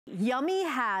Yummie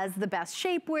has the best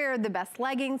shapewear, the best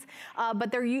leggings,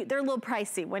 but they're a little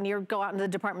pricey when you go out into the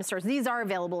department stores. These are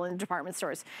available in department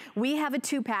stores. We have a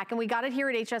 2-pack, and we got it here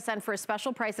at HSN for a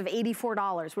special price of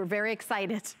 $84. We're very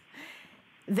excited.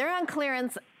 They're on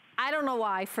clearance, I don't know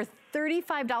why, for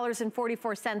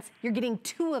 $35.44, you're getting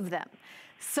 2 of them.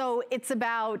 So it's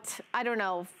about, I don't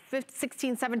know,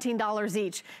 $16, $17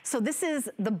 each. So this is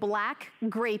the black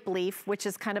grape leaf, which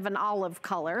is kind of an olive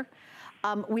color.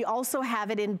 We also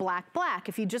have it in black.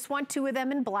 If you just want 2 of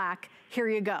them in black, here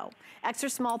you go.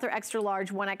 Extra small through extra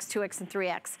large, 1X, 2X, and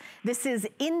 3X. This is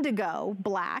indigo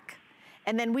black,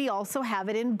 and then we also have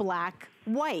it in black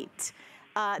white.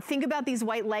 Think about these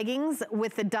white leggings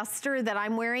with the duster that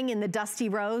I'm wearing in the dusty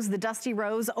rose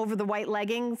over the white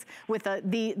leggings with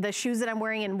the shoes that I'm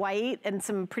wearing in white and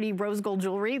some pretty rose gold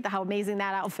jewelry, how amazing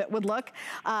that outfit would look.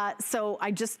 So I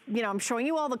just, I'm showing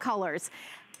you all the colors.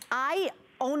 I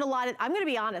own a lot of, I'm gonna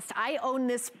be honest, I own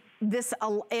this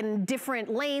in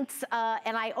different lengths,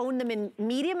 and I own them in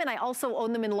medium, and I also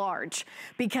own them in large,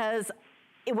 because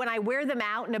when I wear them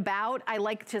out and about, I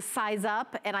like to size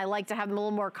up and I like to have them a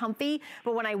little more comfy,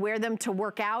 but when I wear them to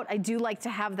work out, I do like to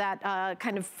have that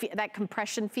kind of that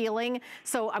compression feeling.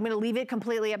 So I'm gonna leave it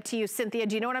completely up to you. Cynthia,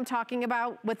 do you know what I'm talking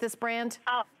about with this brand?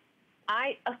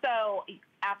 So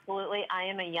absolutely, I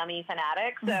am a Yummie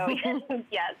fanatic, so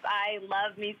yes, I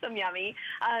love me some Yummie.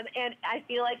 And I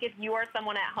feel like if you are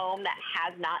someone at home that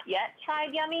has not yet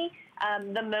tried Yummie,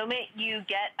 the moment you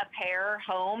get a pair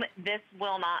home, this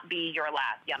will not be your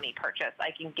last Yummie purchase, I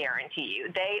can guarantee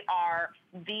you. They are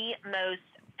the most,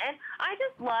 and I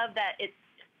just love that it's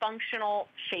functional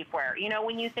shapewear. You know,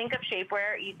 when you think of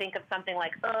shapewear, you think of something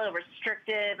like, oh,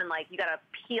 restrictive, and like you got to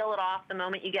peel it off the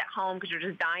moment you get home because you're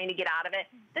just dying to get out of it.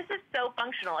 This is so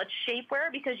functional. It's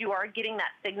shapewear because you are getting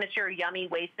that signature Yummie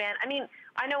waistband. I mean,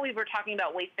 I know we were talking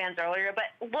about waistbands earlier, but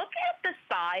look at the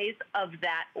size of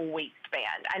that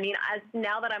waistband. I mean,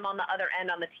 now that I'm on the other end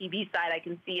on the TV side, I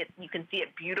can see it. You can see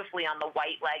it beautifully on the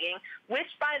white legging, which,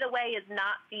 by the way, is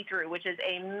not see-through, which is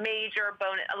a major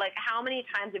bonus. Like, how many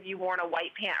times have you worn a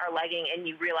white pant or legging and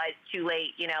you realize too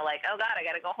late, you know, like, oh God, I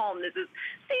got to go home. This is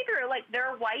see-through. Like,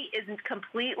 their white isn't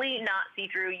completely not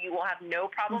see-through. You will have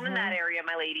no problem in that area,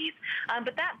 my ladies.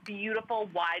 But that beautiful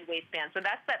wide waistband. So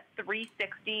that's that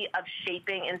 360 of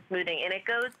shaping and smoothing, and it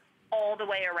goes all the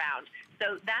way around.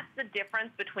 So that's the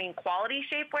difference between quality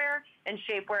shapewear and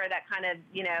shapewear that kind of,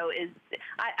 you know, is,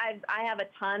 I have a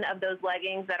ton of those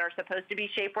leggings that are supposed to be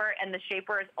shapewear, and the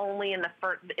shapewear is only in the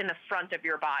front of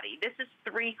your body. This is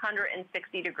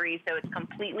 360 degrees, so it's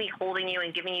completely holding you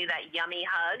and giving you that Yummie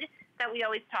hug that we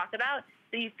always talk about,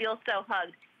 so you feel so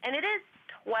hugged. And it is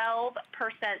 12%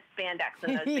 spandex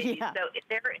in those babies. So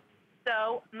there is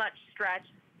so much stretch,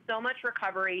 so much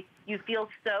recovery. You feel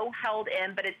so held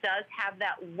in, but it does have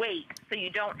that weight, so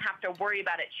you don't have to worry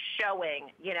about it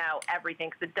showing, you know, everything,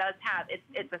 because it does have,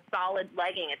 it's a solid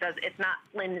legging. It's not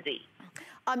flimsy.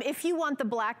 If you want the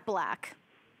black,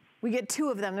 we get 2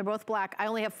 of them. They're both black. I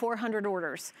only have 400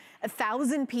 orders.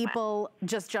 1,000 people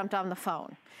just jumped on the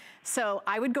phone. So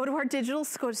I would go to our digital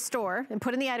store and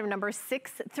put in the item number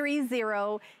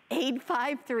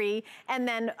 630853 and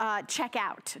then check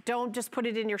out. Don't just put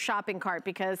it in your shopping cart,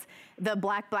 because the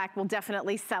black will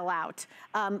definitely sell out.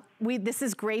 This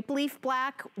is grape leaf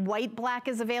black, white black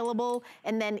is available,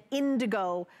 and then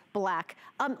indigo black.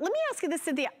 Let me ask you this,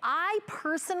 Cynthia. I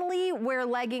personally wear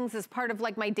leggings as part of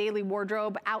like my daily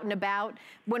wardrobe out and about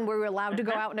when we're allowed to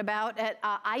go out and about.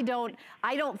 I don't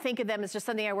think of them as just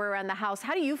something I wear around the house.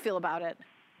 How do you feel about it?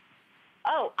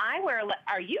 Oh, I wear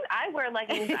leggings.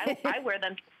 I wear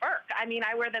them to work. I mean,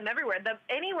 I wear them everywhere.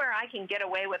 Anywhere I can get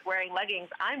away with wearing leggings,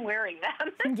 I'm wearing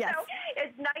them. Yes. So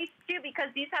it's nice, too,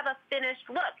 because these have a finished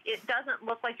look. It doesn't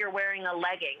look like you're wearing a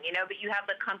legging, you know, but you have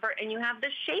the comfort and you have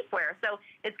the shapewear. So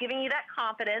it's giving you that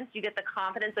confidence. You get the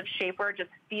confidence of shapewear,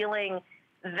 just feeling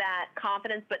that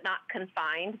confidence but not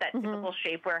confined that typical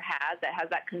shapewear has, that has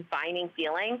that confining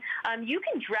feeling. You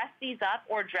can dress these up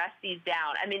or dress these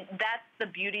down. I mean, that's the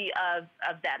beauty of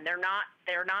them. They're not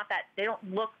that, they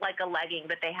don't look like a legging,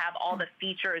 but they have all the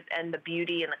features and the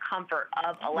beauty and the comfort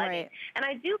of a legging. Right. And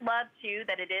I do love, too,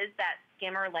 that it is that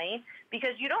skimmer length,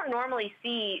 because you don't normally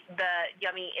see the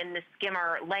Yummie in the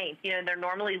skimmer length. You know, they're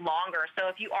normally longer. So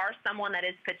if you are someone that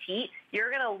is petite, you're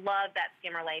going to love that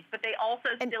skimmer length. But they also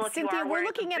still, if Cynthia, you are we're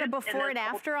looking at a before and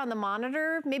after on the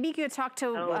monitor. Maybe you could talk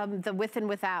to the with and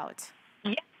without.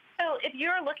 Yeah. So if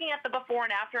you're looking at the before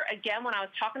and after, again, when I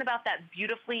was talking about that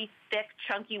beautifully thick,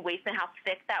 chunky waistband, how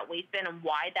thick that waistband and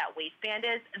wide that waistband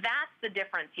is, that's the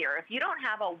difference here. If you don't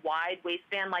have a wide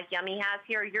waistband like Yummie has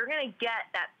here, you're going to get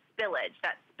that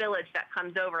spillage that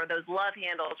comes over, those love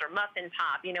handles or muffin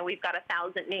top. You know, we've got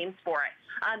 1,000 names for it.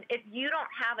 If you don't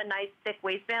have a nice thick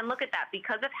waistband, look at that.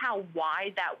 Because of how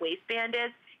wide that waistband is,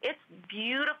 it's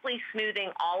beautifully smoothing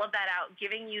all of that out,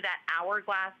 giving you that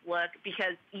hourglass look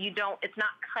because it's not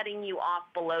cutting you off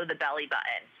below the belly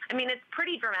button. I mean, it's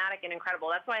pretty dramatic and incredible.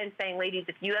 That's why I'm saying, ladies,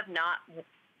 if you have not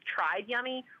tried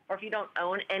Yummie, or if you don't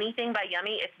own anything by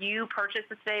Yummie, if you purchase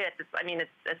this today, it's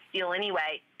a steal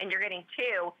anyway, and you're getting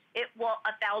two, it will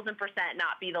 1,000%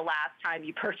 not be the last time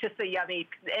you purchase a Yummie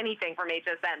anything from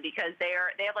HSN because they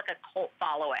have like a cult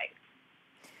following.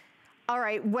 All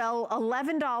right, well,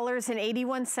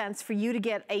 $11.81 for you to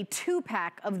get a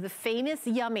 2-pack of the famous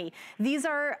Yummie. These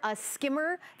are a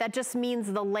skimmer. That just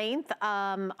means the length.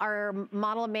 Our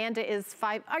model Amanda is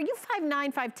are you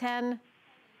 5'9", 5'10"?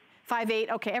 5'8",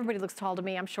 okay, everybody looks tall to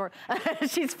me, I'm sure.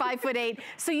 She's 5'8".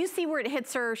 So you see where it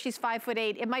hits her, she's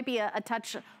 5'8". It might be a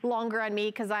touch longer on me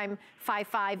because I'm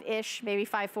 5'5"-ish, maybe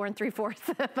 5'4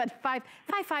 3/4", but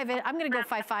 5'5", I'm gonna go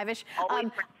 5'5"-ish.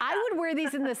 I would wear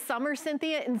these in the summer,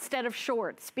 Cynthia, instead of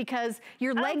shorts because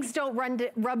your legs don't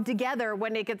rub together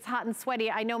when it gets hot and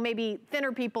sweaty. I know maybe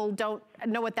thinner people don't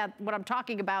know what I'm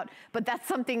talking about, but that's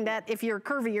something that if you're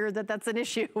curvier, that's an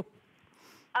issue.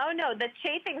 Oh no, the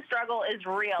chafing struggle is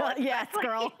real. Yes,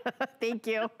 girl. Thank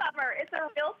you. Summer, it's a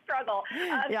real struggle.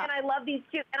 Yeah. And I love these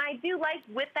too. And I do like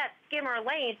with that skimmer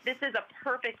length, this is a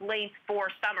perfect length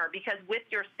for summer because with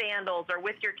your sandals or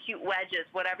with your cute wedges,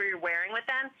 whatever you're wearing with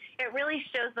them, it really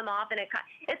shows them off. And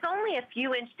it's only a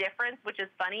few inch difference, which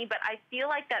is funny, but I feel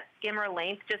like that skimmer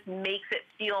length just makes it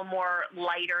feel more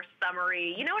lighter,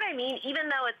 summery. You know what I mean?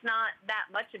 Even though it's not that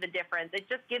much of a difference,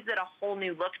 it just gives it a whole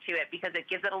new look to it because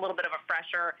it gives it a little bit of a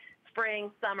fresher spring,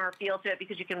 summer feel to it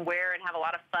because you can wear and have a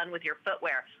lot of fun with your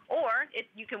footwear. Or if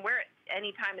you can wear it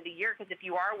any time of the year because if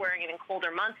you are wearing it in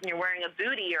colder months and you're wearing a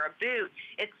bootie or a boot,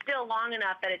 it's still long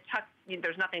enough that it tucks,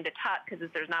 there's nothing to tuck because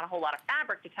there's not a whole lot of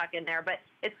fabric to tuck in there, but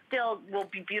it still will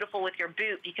be beautiful with your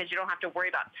boot because you don't have to worry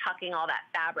about tucking all that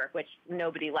fabric, which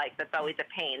nobody likes. That's always a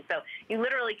pain. So you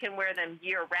literally can wear them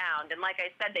year round. And like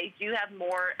I said,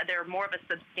 they're more of a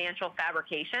substantial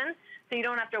fabrication. So you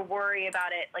don't have to worry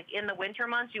about it. Like in the winter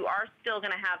months, you are still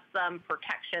going to have some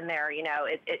protection there. You know,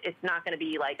 it's not going to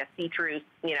be like a see-through,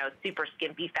 super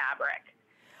skimpy fabric.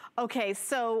 Okay,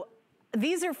 so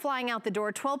these are flying out the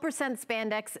door, 12%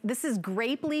 spandex. This is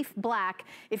grape leaf black.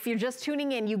 If you're just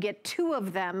tuning in, you get 2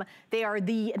 of them. They are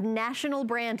the national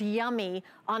brand Yummie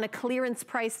on a clearance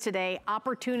price today.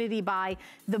 Opportunity buy.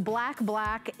 The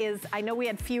black is, I know we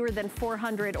had fewer than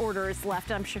 400 orders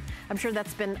left. I'm sure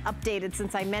that's been updated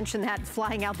since I mentioned that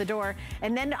flying out the door.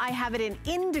 And then I have it in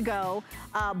indigo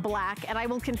black. And I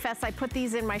will confess, I put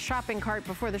these in my shopping cart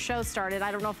before the show started.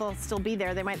 I don't know if they'll still be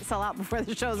there. They might sell out before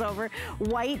the show's over.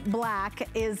 White black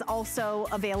is also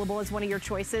available as one of your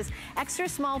choices. Extra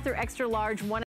small through extra large,